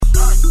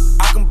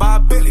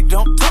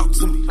don't talk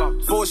to me.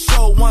 For a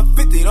show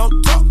 150,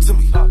 don't talk to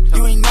me.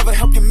 You ain't never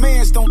help your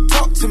mans, don't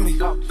talk to me.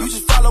 You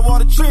just follow all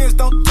the trends,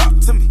 don't talk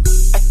to me.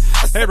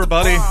 Hey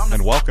everybody,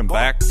 and welcome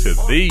back to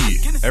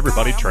the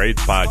Everybody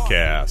Trades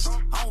Podcast.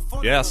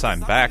 Yes, I'm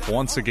back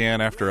once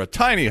again after a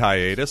tiny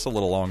hiatus, a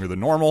little longer than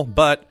normal,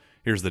 but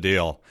here's the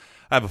deal.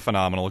 I have a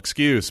phenomenal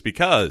excuse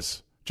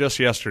because just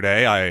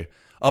yesterday I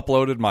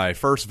uploaded my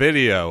first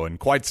video in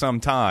quite some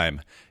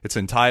time. It's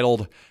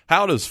entitled,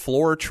 How Does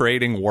Floor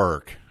Trading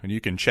Work? And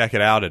you can check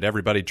it out at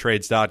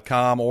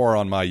everybodytrades.com or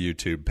on my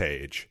YouTube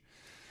page.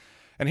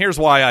 And here's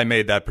why I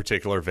made that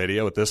particular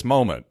video at this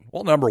moment.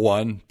 Well, number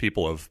one,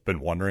 people have been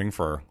wondering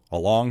for a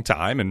long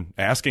time and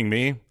asking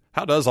me,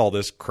 how does all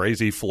this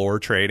crazy floor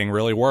trading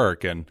really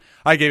work? And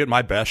I gave it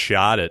my best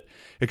shot at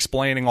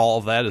explaining all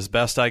of that as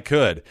best I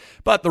could.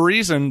 But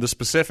the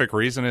specific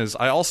reason is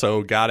I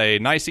also got a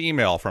nice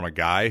email from a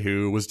guy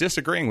who was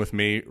disagreeing with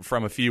me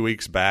from a few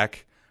weeks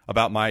back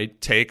about my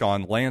take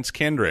on Lance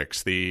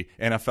Kendricks, the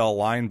NFL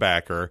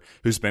linebacker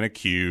who's been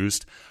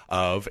accused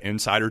of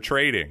insider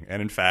trading.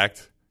 And in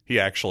fact, he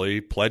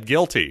actually pled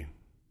guilty.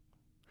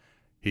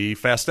 He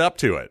fessed up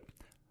to it.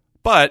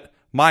 But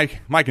my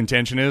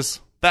contention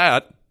is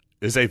that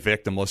is a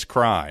victimless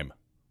crime.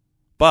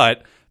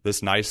 But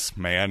this nice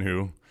man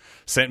who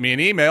sent me an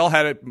email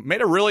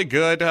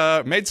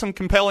made some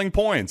compelling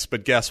points.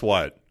 But guess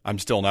what? I'm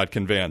still not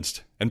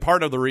convinced. And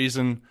part of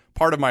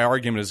my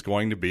argument is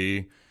going to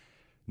be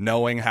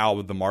knowing how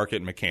the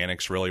market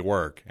mechanics really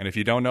work. And if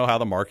you don't know how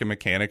the market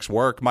mechanics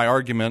work, my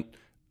argument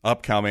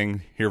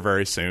upcoming here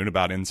very soon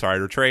about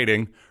insider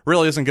trading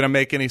really isn't going to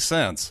make any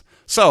sense.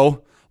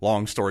 So,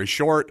 long story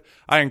short,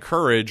 I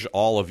encourage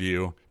all of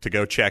you to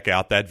go check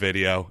out that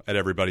video at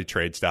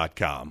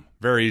everybodytrades.com.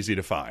 Very easy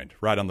to find,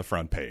 right on the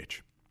front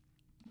page.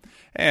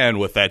 And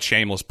with that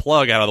shameless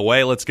plug out of the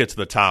way, let's get to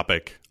the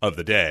topic of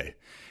the day.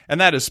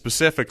 And that is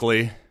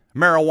specifically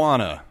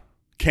marijuana,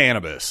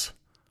 cannabis,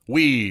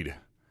 weed,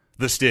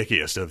 the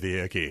stickiest of the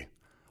icky.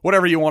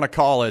 Whatever you want to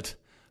call it,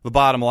 the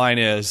bottom line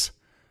is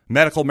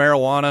medical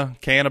marijuana,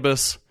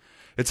 cannabis,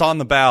 it's on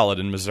the ballot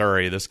in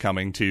Missouri this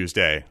coming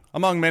Tuesday,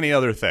 among many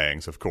other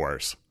things, of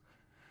course.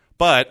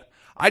 But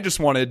I just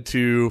wanted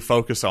to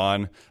focus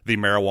on the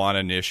marijuana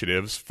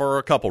initiatives for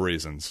a couple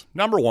reasons.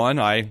 Number one,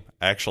 I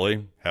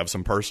actually have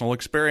some personal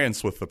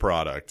experience with the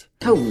product.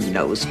 Who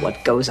knows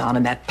what goes on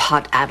in that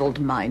pot-addled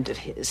mind of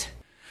his?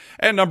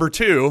 And number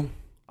two,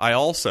 I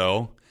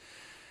also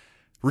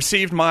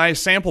received my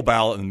sample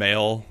ballot in the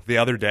mail the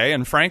other day,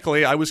 and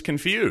frankly, I was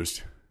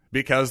confused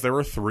because there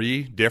were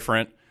 3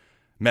 different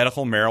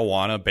medical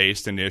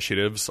marijuana-based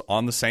initiatives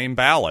on the same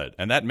ballot.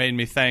 And that made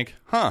me think,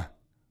 well,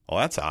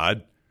 that's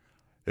odd.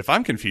 If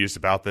I'm confused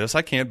about this,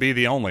 I can't be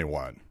the only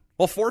one.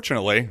 Well,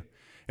 fortunately,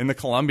 in the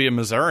Columbia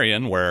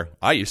Missourian, where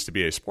I used to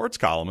be a sports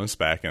columnist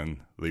back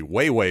in the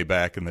way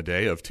back in the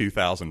day of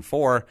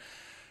 2004,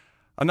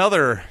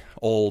 another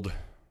old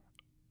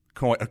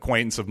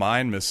acquaintance of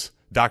mine, Miss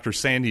Dr.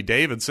 Sandy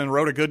Davidson,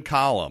 wrote a good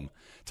column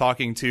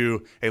talking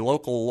to a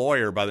local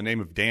lawyer by the name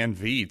of Dan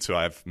Vietz, who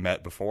I've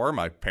met before.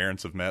 My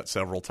parents have met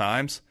several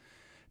times.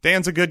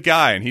 Dan's a good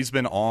guy, and he's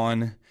been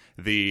on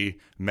the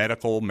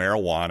medical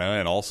marijuana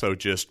and also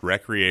just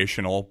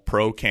recreational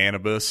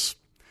pro-cannabis,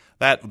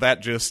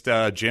 that just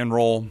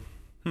general,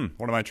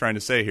 what am I trying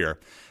to say here?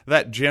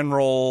 That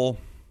general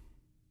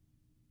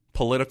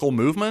political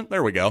movement.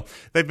 There we go.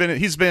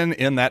 He's been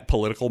in that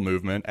political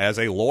movement as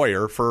a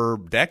lawyer for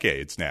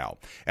decades now.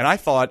 And I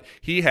thought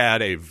he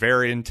had a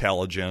very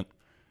intelligent,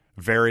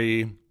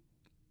 very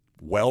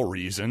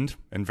well-reasoned,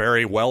 and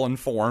very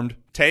well-informed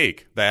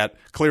take that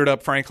cleared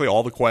up, frankly,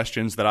 all the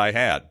questions that I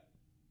had.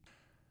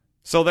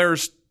 So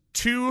there's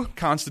 2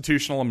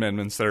 constitutional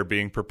amendments that are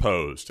being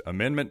proposed,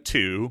 Amendment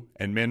 2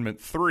 and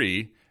Amendment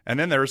 3, and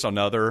then there's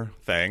another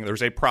thing.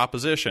 There's a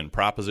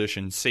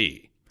Proposition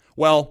C.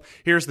 Well,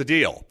 here's the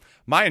deal.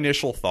 My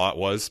initial thought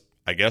was,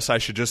 I guess I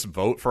should just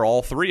vote for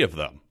all 3 of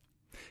them.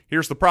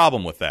 Here's the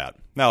problem with that.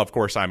 Now, of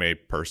course, I'm a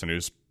person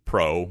who's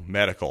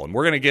pro-medical, and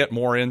we're going to get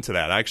more into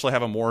that. I actually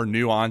have a more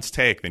nuanced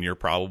take than you're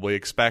probably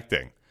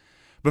expecting.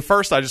 But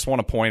first, I just want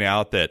to point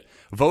out that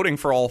voting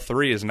for all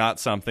 3 is not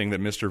something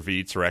that Mr.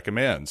 Vietz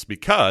recommends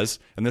because,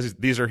 and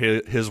these are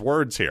his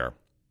words here,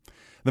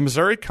 the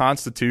Missouri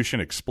Constitution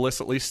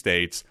explicitly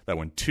states that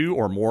when 2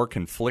 or more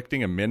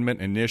conflicting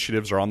amendment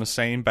initiatives are on the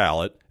same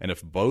ballot, and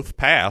if both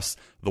pass,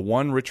 the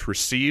one which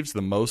receives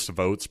the most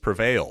votes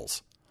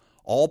prevails.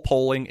 All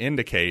polling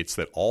indicates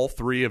that all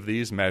 3 of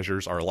these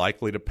measures are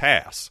likely to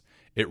pass.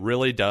 It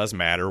really does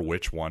matter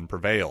which one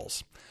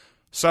prevails.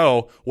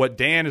 So what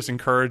Dan is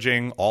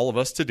encouraging all of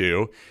us to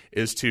do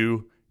is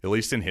to, at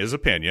least in his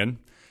opinion,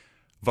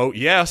 vote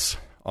yes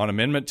on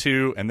Amendment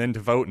 2 and then to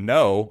vote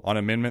no on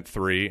Amendment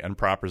 3 and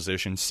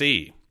Proposition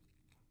C.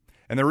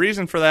 And the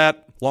reason for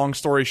that, long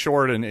story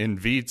short, in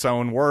Vietz's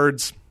own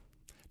words,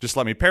 just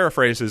let me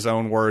paraphrase his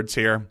own words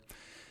here.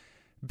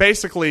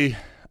 Basically,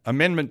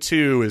 Amendment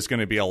 2 is going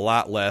to be a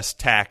lot less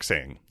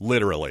taxing,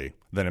 literally,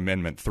 than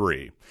Amendment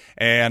 3.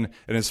 And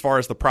as far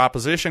as the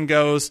proposition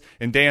goes,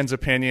 in Dan's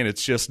opinion,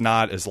 it's just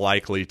not as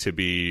likely to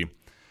be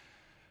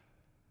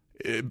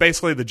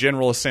basically the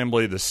General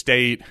Assembly, the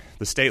state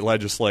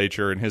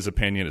legislature, in his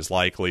opinion, is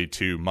likely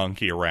to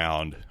monkey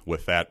around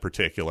with that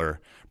particular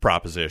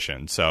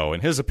proposition. So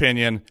in his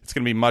opinion, it's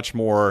going to be much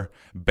more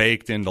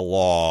baked into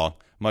law,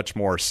 much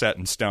more set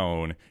in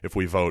stone if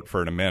we vote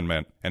for an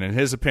amendment. And in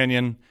his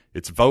opinion,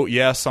 it's vote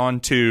yes on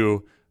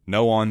 2,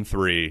 no on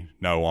 3,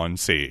 no on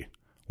C.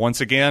 Once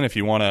again, if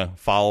you want to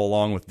follow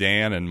along with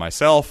Dan and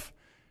myself,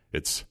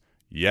 it's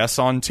yes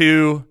on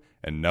 2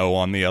 and no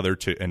on the other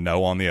 2, and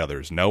no on the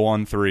others. No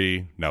on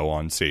 3, no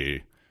on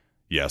C,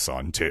 yes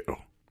on 2.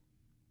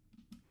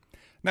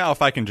 Now,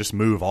 if I can just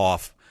move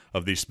off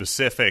of the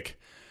specific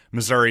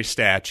Missouri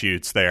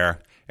statutes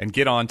there and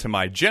get on to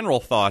my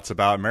general thoughts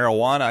about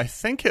marijuana, I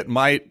think it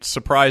might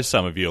surprise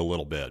some of you a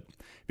little bit,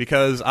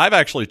 because I've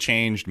actually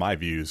changed my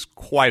views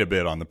quite a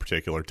bit on the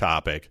particular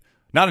topic.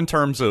 Not in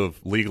terms of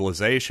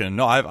legalization.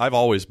 No, I've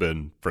always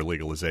been for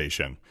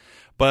legalization.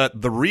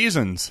 But the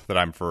reasons that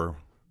I'm for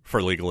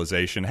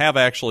legalization have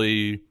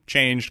actually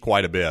changed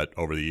quite a bit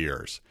over the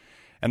years.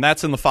 And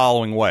that's in the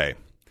following way.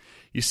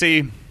 You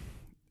see,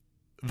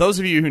 those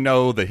of you who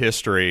know the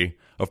history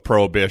of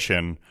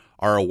Prohibition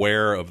are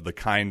aware of the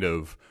kind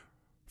of,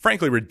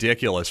 frankly,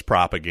 ridiculous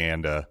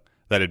propaganda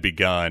that had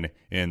begun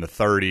in the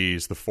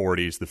 30s, the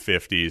 40s, the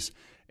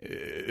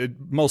 50s,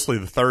 mostly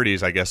the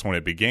 30s, I guess, when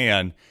it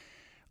began,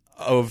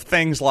 of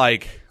things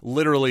like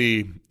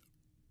literally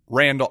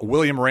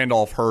William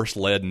Randolph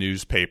Hearst-led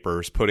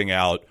newspapers putting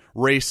out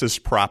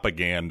racist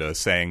propaganda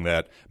saying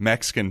that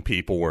Mexican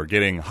people were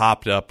getting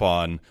hopped up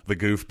on the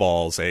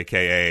goofballs,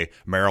 a.k.a.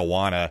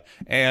 marijuana,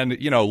 and,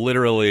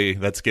 literally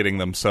that's getting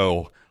them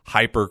so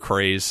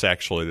hyper-crazed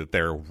sexually that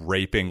they're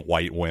raping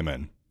white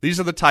women. These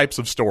are the types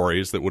of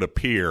stories that would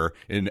appear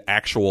in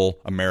actual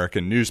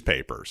American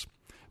newspapers.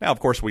 Now, of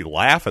course, we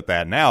laugh at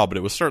that now, but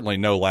it was certainly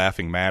no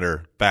laughing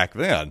matter back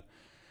then.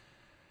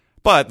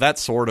 But that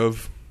sort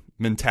of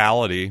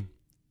mentality,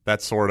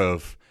 that sort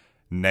of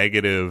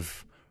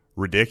negative,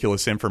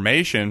 ridiculous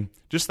information,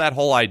 just that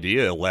whole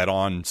idea led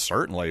on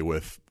certainly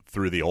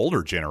through the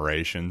older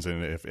generations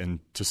and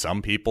to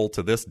some people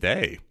to this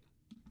day.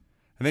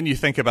 And then you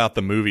think about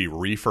the movie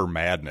Reefer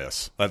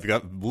Madness. I've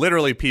got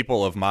literally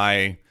people of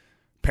my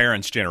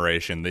parents'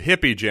 generation, the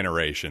hippie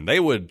generation, they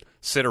would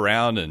sit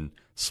around and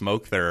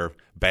smoke their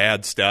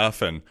bad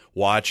stuff and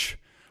watch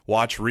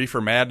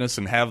Reefer Madness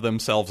and have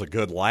themselves a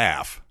good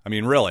laugh. I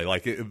mean, really,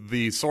 like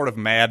the sort of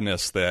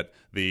madness that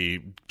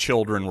the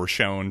children were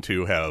shown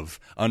to have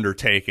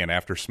undertaken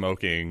after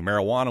smoking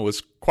marijuana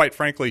was, quite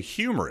frankly,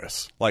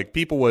 humorous. Like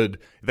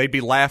they'd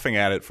be laughing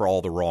at it for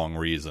all the wrong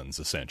reasons,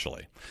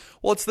 essentially.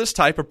 Well, it's this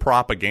type of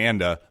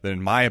propaganda that,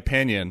 in my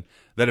opinion,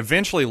 that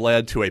eventually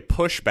led to a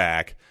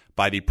pushback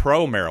by the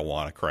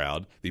pro-marijuana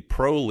crowd, the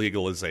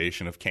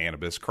pro-legalization of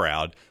cannabis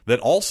crowd, that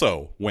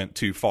also went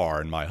too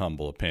far, in my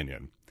humble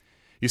opinion.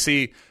 You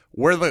see,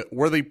 where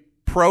the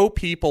pro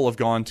people have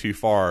gone too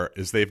far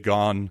is they've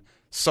gone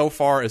so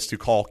far as to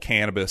call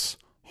cannabis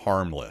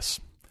harmless.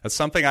 That's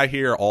something I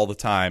hear all the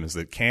time, is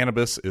that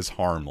cannabis is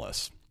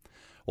harmless.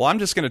 Well, I'm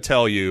just going to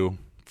tell you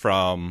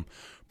from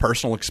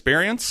personal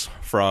experience,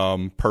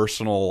 from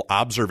personal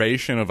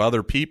observation of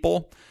other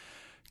people,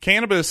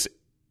 cannabis,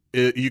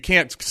 you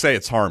can't say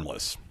it's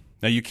harmless.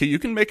 Now, you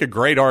can make a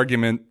great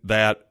argument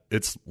that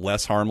it's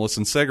less harmless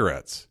than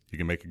cigarettes. You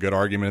can make a good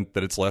argument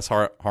that it's less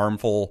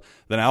harmful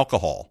than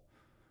alcohol.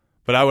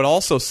 But I would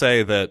also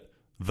say that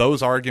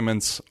those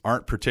arguments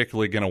aren't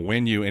particularly going to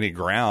win you any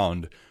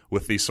ground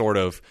with the sort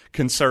of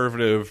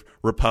conservative,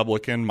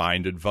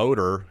 Republican-minded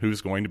voter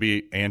who's going to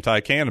be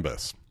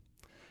anti-cannabis.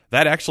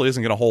 That actually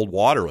isn't going to hold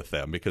water with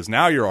them, because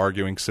now you're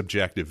arguing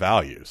subjective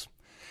values.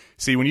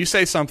 See, when you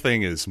say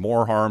something is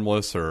more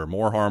harmless or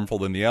more harmful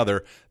than the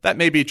other, that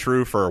may be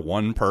true for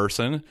one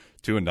person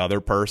to another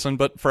person,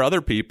 but for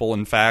other people,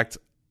 in fact,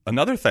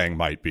 another thing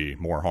might be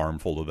more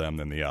harmful to them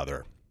than the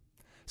other.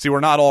 See, we're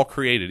not all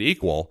created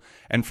equal,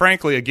 and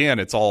frankly, again,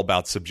 it's all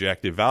about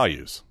subjective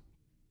values.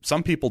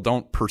 Some people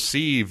don't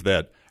perceive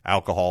that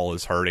alcohol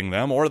is hurting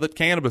them or that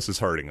cannabis is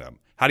hurting them.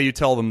 How do you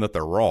tell them that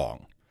they're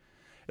wrong?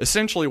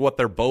 Essentially, what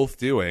they're both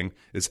doing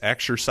is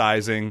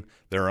exercising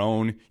their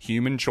own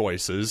human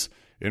choices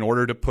in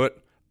order to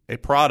put a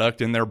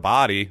product in their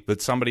body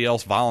that somebody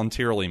else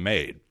voluntarily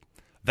made.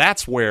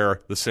 That's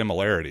where the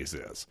similarities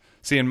is.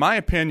 See, in my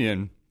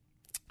opinion,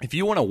 if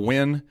you want to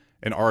win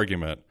an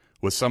argument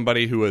with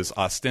somebody who is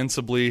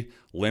ostensibly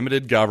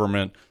limited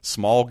government,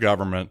 small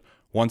government,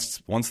 wants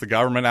the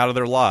government out of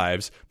their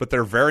lives, but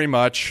they're very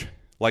much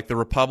like the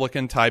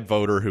Republican-type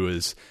voter who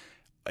is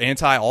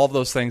anti all of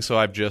those things so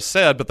I've just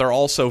said, but they're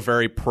also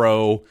very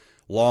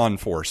pro-law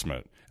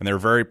enforcement, and they're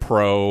very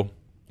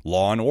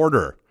pro-law and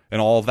order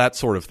and all of that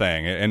sort of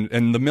thing,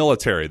 and the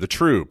military, the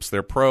troops,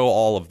 they're pro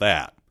all of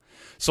that.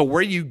 So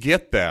where you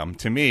get them,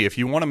 to me, if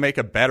you want to make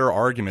a better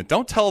argument,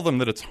 don't tell them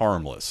that it's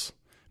harmless.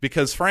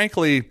 Because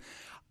frankly,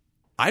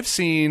 I've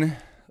seen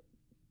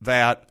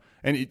that,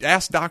 and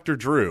ask Dr.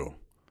 Drew,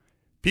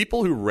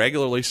 people who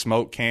regularly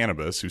smoke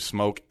cannabis, who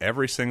smoke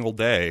every single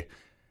day,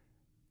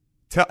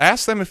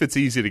 ask them if it's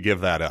easy to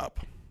give that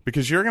up.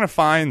 because you're going to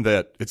find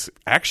that it's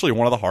actually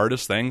one of the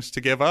hardest things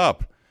to give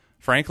up.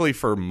 Frankly,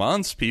 for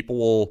months,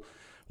 people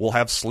will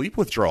have sleep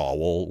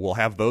withdrawal, will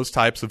have those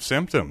types of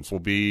symptoms, will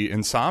be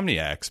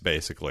insomniacs,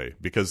 basically,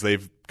 because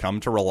they've come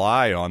to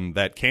rely on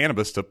that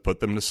cannabis to put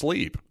them to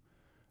sleep.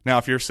 Now,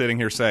 if you're sitting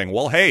here saying,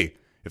 well, hey,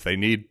 if they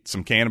need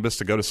some cannabis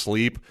to go to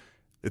sleep,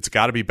 it's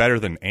got to be better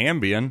than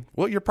Ambien,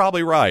 well, you're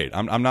probably right.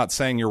 I'm not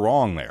saying you're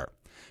wrong there.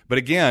 But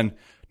again,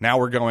 now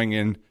we're going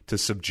into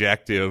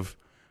subjective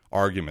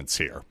arguments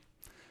here.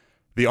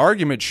 The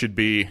argument should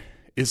be,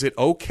 is it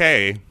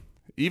okay,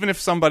 even if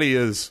somebody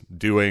is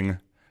doing,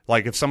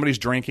 like if somebody's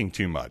drinking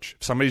too much,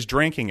 if somebody's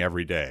drinking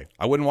every day,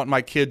 I wouldn't want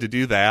my kid to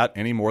do that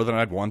any more than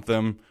I'd want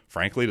them,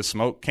 frankly, to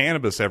smoke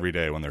cannabis every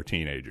day when they're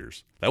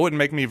teenagers. That wouldn't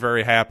make me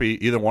very happy,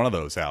 either one of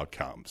those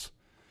outcomes.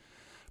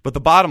 But the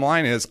bottom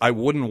line is, I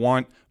wouldn't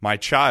want my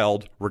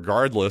child,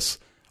 regardless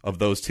of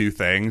those two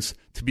things,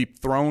 to be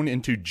thrown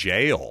into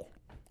jail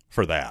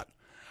for that.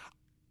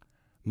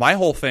 My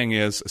whole thing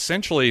is,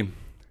 essentially,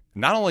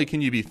 not only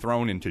can you be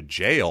thrown into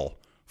jail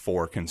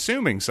for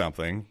consuming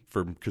something,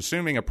 for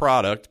consuming a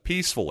product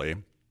peacefully,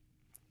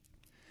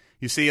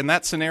 you see, in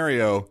that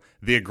scenario,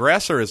 the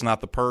aggressor is not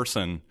the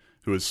person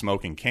who is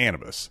smoking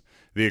cannabis.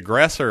 The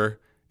aggressor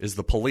is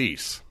the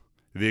police.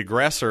 The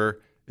aggressor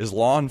is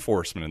law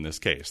enforcement in this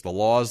case, the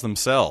laws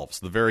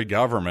themselves, the very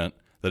government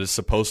that is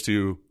supposed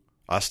to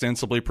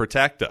ostensibly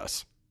protect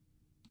us.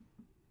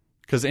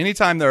 Because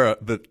anytime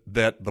that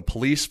the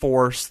police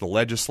force, the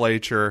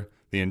legislature,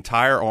 the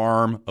entire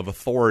arm of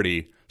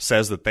authority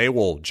says that they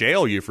will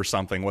jail you for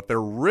something, what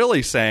they're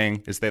really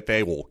saying is that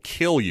they will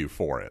kill you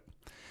for it.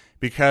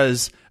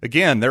 Because,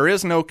 again, there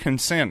is no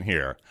consent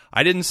here.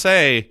 I didn't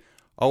say,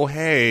 oh,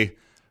 hey,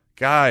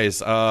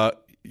 guys,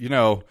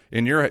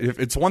 if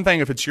it's one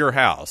thing if it's your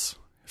house.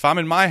 If I'm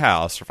in my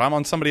house, or if I'm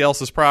on somebody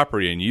else's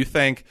property, and you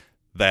think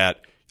that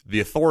the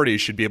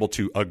authorities should be able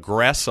to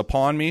aggress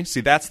upon me,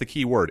 see, that's the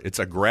key word. It's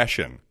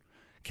aggression.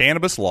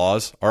 Cannabis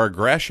laws are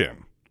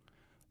aggression.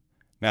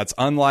 Now, it's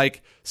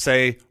unlike,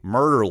 say,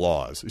 murder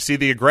laws. You see,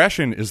 the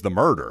aggression is the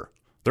murder.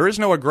 There is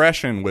no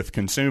aggression with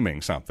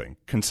consuming something.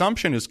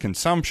 Consumption is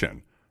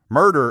consumption.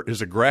 Murder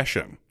is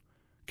aggression.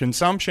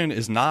 Consumption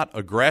is not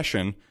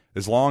aggression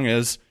as long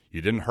as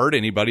you didn't hurt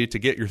anybody to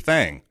get your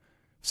thing.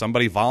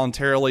 Somebody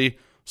voluntarily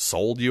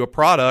sold you a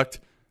product,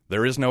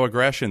 there is no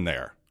aggression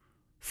there.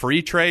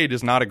 Free trade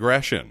is not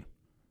aggression.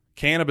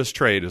 Cannabis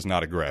trade is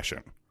not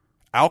aggression.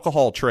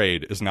 Alcohol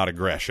trade is not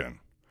aggression.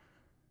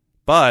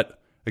 But,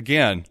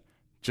 again,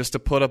 just to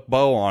put a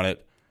bow on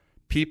it,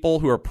 people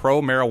who are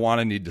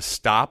pro-marijuana need to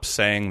stop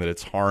saying that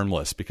it's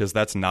harmless, because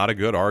that's not a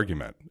good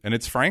argument. And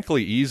it's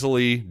frankly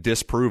easily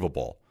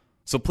disprovable.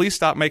 So please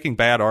stop making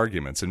bad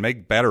arguments and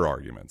make better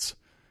arguments.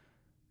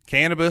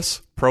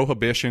 Cannabis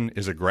prohibition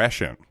is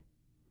aggression.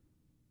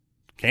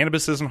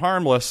 Cannabis isn't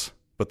harmless,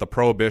 but the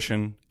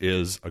prohibition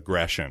is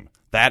aggression.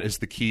 That is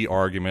the key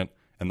argument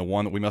and the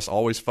one that we must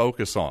always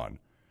focus on.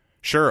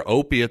 Sure,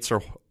 opiates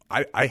are...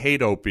 I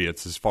hate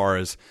opiates as far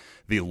as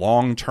the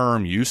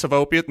long-term use of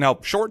opiate. Now,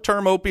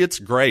 short-term opiates,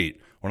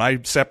 great. When I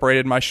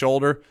separated my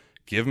shoulder,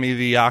 give me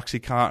the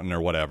OxyContin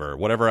or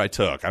whatever I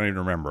took. I don't even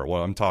remember.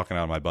 Well, I'm talking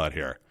out of my butt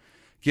here.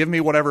 Give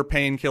me whatever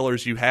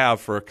painkillers you have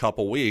for a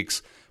couple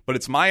weeks. But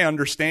it's my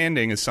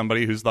understanding, as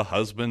somebody who's the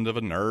husband of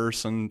a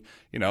nurse and,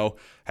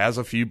 has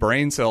a few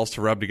brain cells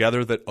to rub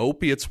together, that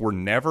opiates were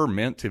never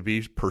meant to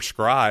be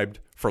prescribed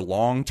for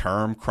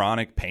long-term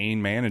chronic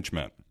pain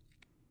management.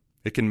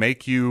 It can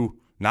make you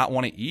not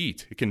want to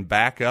eat. It can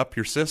back up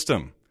your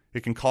system.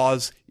 It can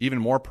cause even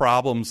more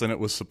problems than it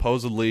was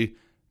supposedly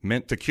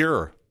meant to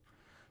cure.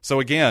 So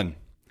again,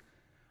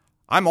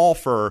 I'm all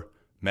for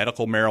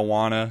medical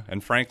marijuana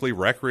and, frankly,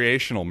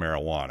 recreational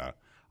marijuana.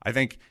 I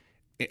think,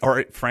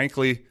 or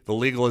frankly, the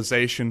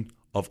legalization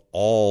of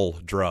all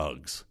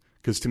drugs.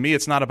 Because to me,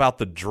 it's not about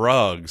the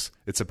drugs,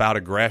 it's about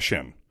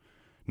aggression.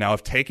 Now,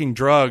 if taking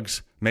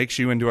drugs makes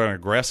you into an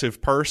aggressive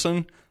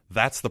person,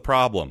 that's the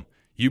problem.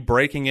 You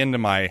breaking into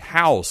my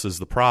house is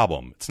the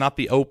problem. It's not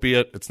the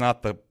opiate, it's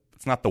not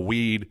the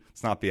weed,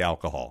 it's not the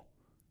alcohol.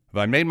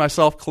 Have I made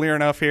myself clear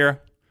enough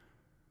here?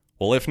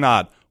 Well, if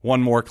not,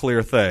 one more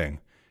clear thing.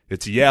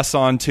 It's yes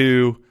on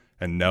 2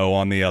 and no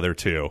on the other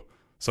 2.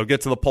 So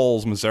get to the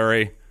polls,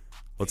 Missouri.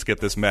 Let's get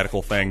this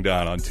medical thing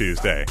done on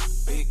Tuesday.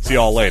 See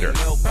y'all later.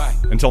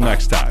 Until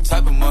next time.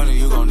 Type of money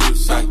you gon' need a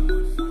sight.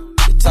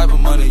 The type of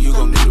money you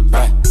gon' need to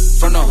buy.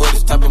 From the hood,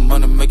 this type of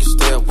money make you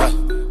stay away.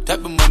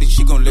 Type of money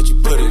she gon' let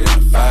you put it in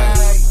a fight.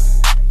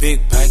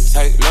 Big bank,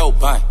 tight, low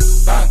bank.